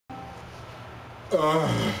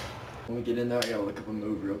When we get in there, I gotta look up a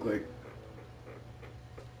move real quick.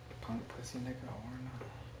 Punk pussy nigga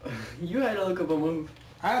or not? You had to look up a move.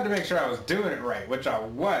 I had to make sure I was doing it right, which I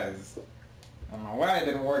was. I don't know why it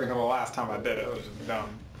didn't work until the last time I did it. It was just dumb.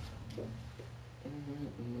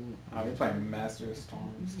 Oh, you're playing Master of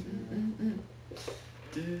Storms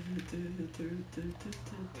too.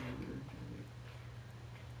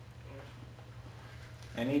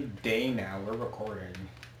 Any day now, we're recording.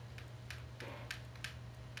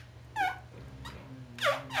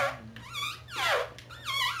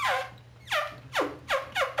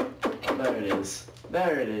 Oh, there it is.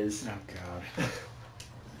 There it is. Oh god.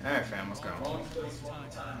 Alright fam, let's go.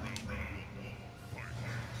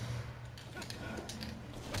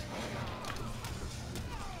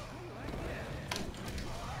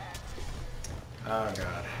 Oh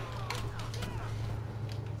god.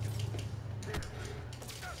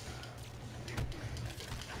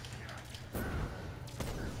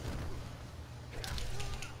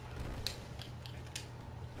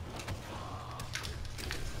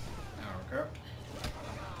 Okay.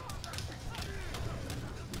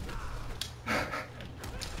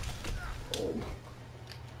 Oh.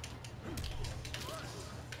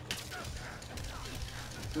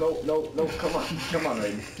 No, come on,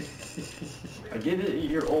 Raiden. I get it,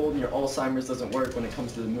 you're old and your Alzheimer's doesn't work when it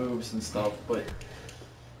comes to the moves and stuff, but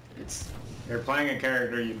it's... You're playing a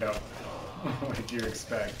character you don't. What did you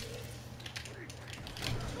expect?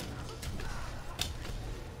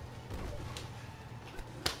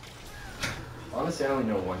 Honestly, I only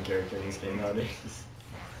know one character in this game nowadays.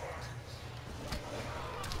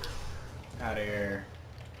 Out of here.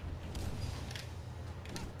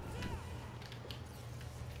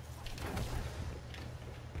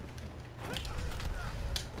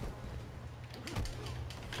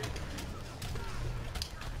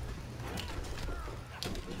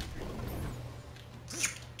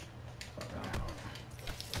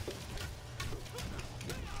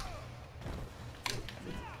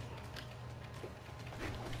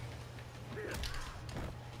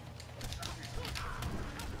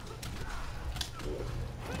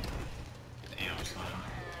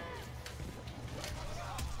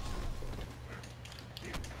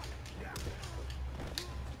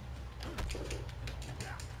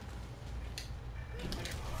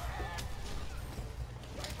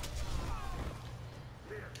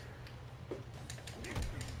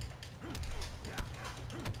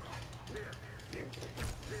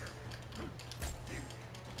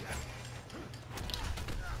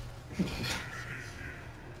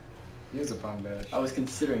 He was a fun bitch. I was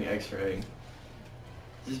considering X-ray.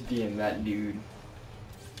 Just being that dude.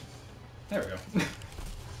 There we go.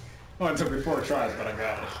 Well, it took me 4 tries, but I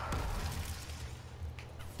got it.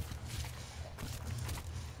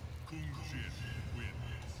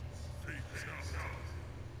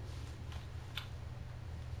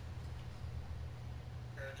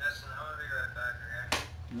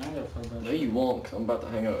 No, you won't, 'cause I'm about to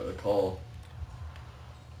hang out with a call.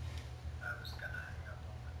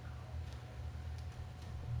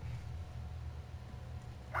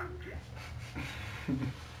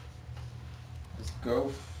 Just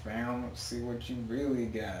go, fam. See what you really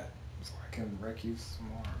got, so I can wreck you some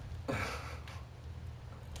more.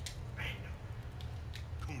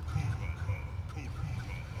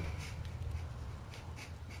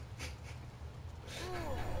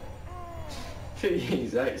 The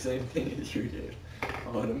exact same thing as you did,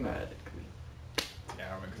 automatically.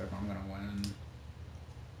 Yeah, except I'm gonna win.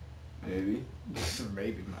 Maybe.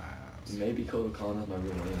 Maybe my ass. Maybe Kodo Khan is my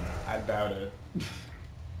real name. I doubt it.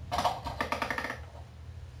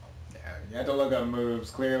 Yeah, you have to look up moves.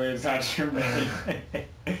 Clearly, it's not your main.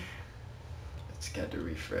 It's got to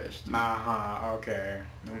refresh, dude. Uh-huh, okay.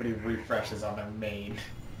 Nobody refreshes on their main.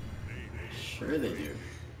 Sure they do.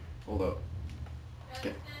 Hold up.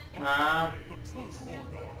 Okay. Uh-huh.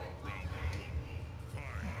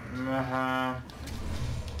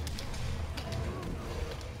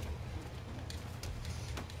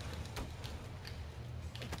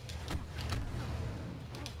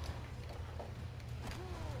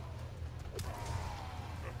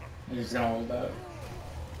 You're just gonna hold that?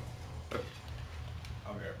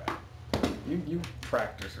 I'll be right back. You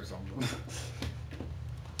practice or something.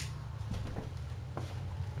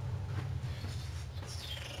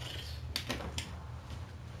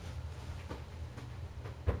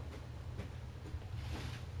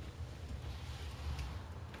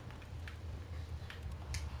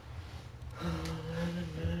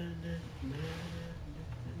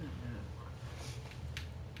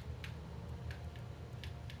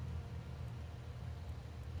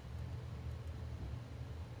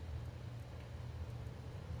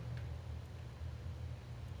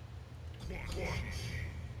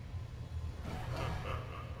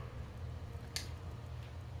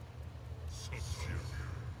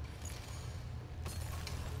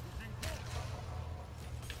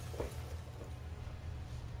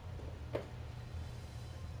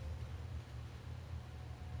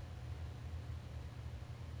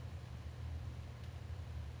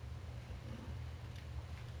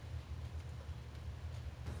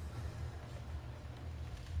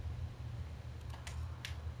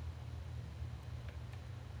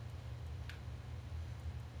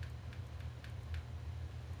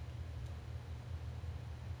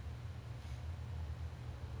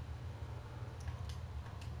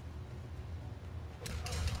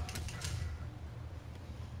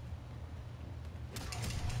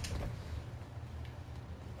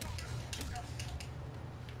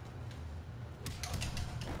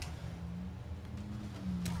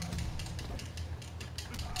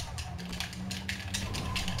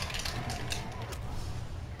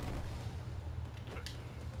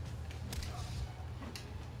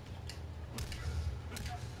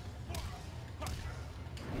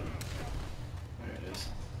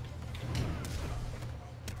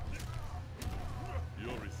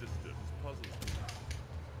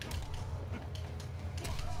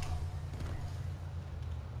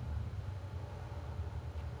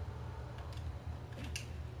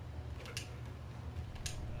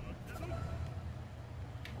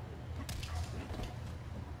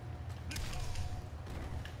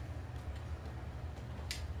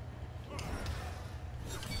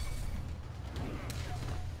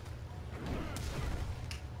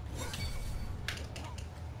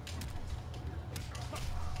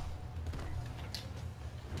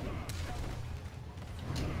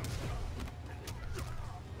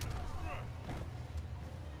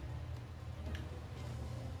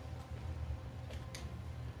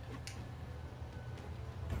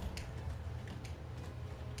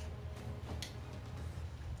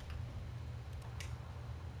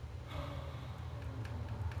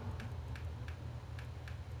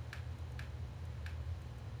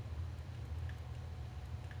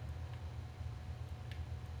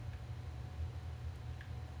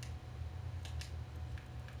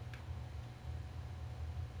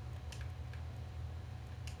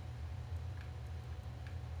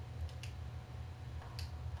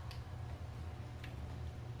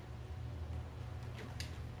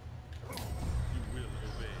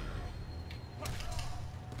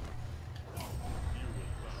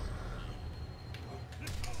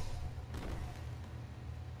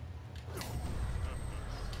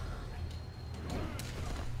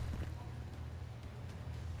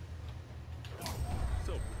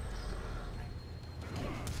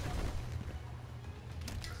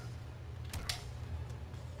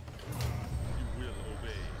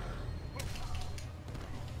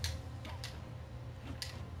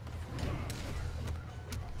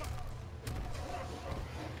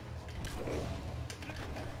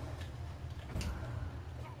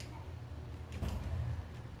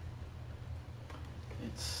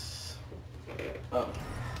 Oh.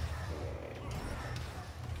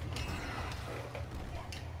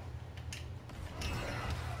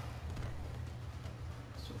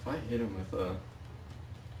 So if I hit him with a... I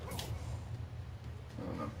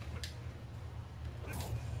don't know.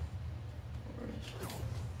 Okay.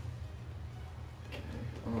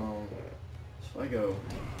 So if I go...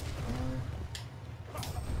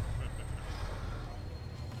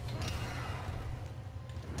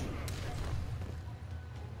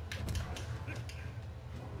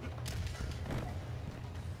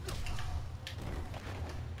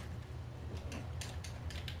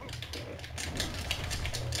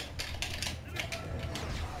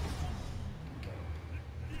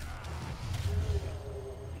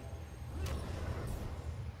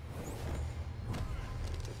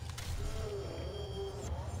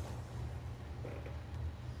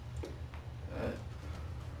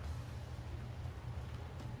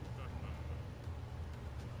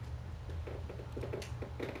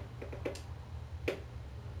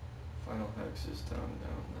 Final hex is down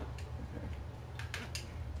now. Okay.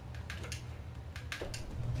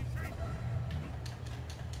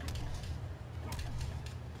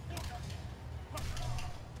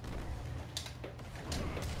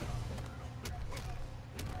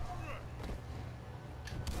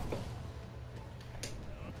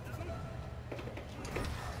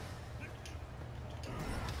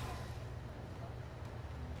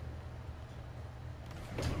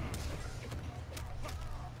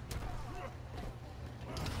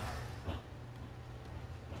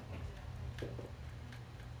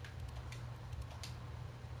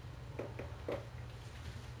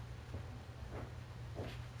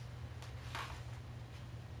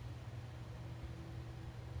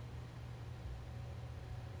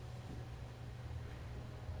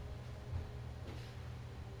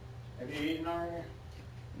 eaten already?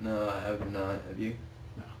 No, I have not. Have you?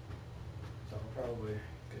 No. So I'll probably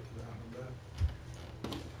get to that in a bit.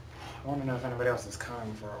 I want to know if anybody else is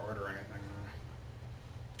coming before I order anything.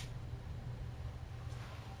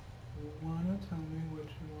 Wanna tell me what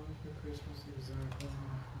you want for Christmas exactly?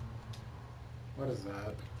 What is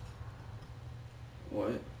that?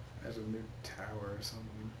 What? There's a new tower or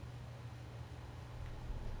something.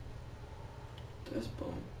 This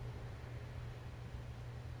bum.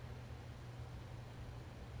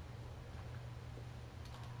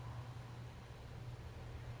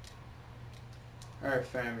 Alright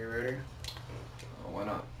fam, you ready? Oh, why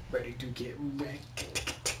not? Ready to get wrecked.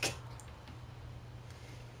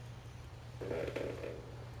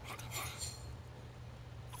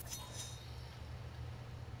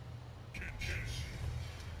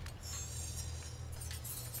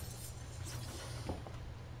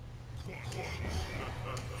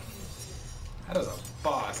 That is a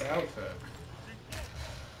boss outfit.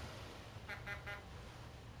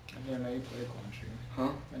 I didn't know you play Quan.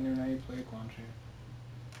 Huh? I didn't know you play Quan.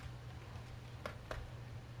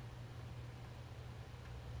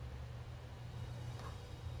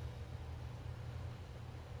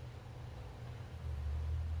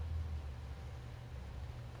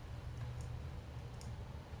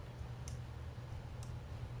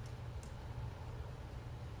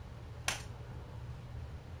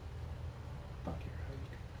 Fuck your hug.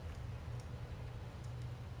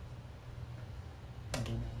 I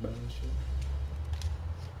don't know bullshit.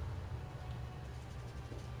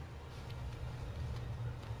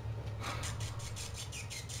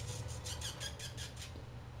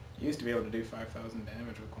 You used to be able to do 5,000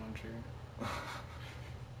 damage with Quan.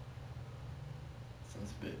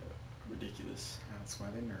 Sounds a bit ridiculous. That's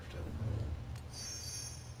why they nerfed it.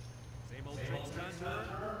 Same old tricks,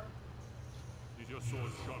 Thunder? Is your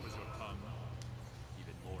sword sharp as your tongue?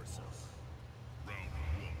 Even more so. Round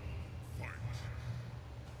one, fight.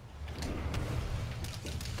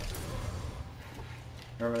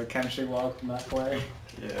 Remember the Kenshi walk from that play?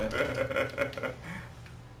 Yeah.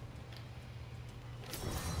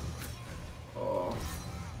 Oh.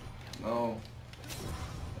 No.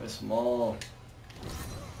 They're small.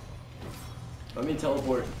 Let me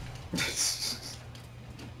teleport.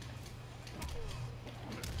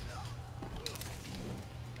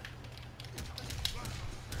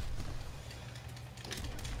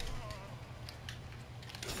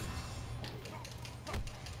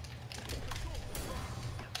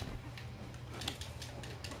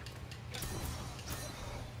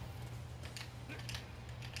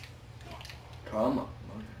 Come on.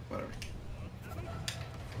 Okay, whatever.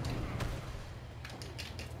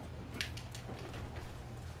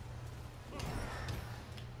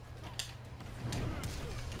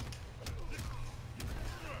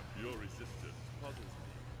 Your resistance puzzles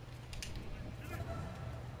me.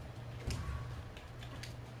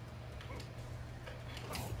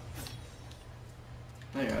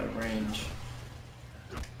 Now you're out of range.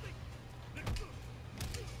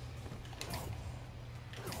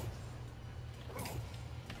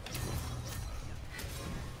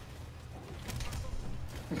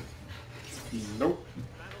 Nope.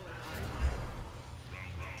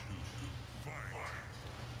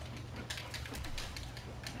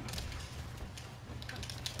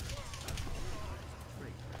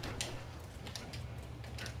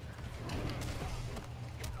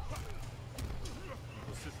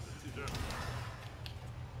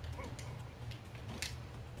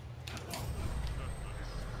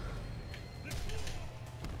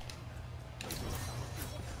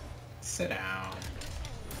 Sit down.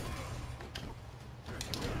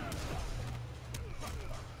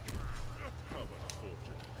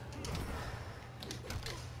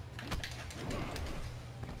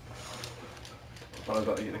 I was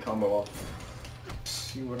about to get the combo off.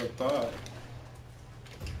 You would have thought.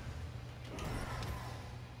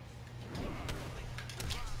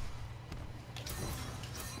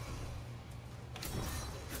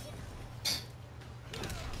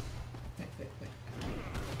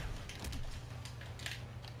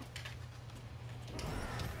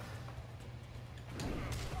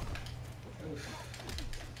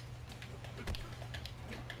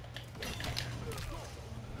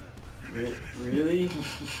 Really?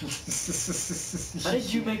 How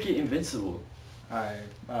did you make it invincible? I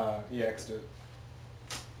EX'd it.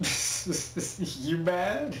 You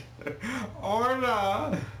mad? Or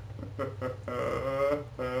not?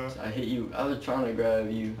 I hit you. I was trying to grab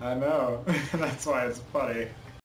you. I know. That's why it's funny.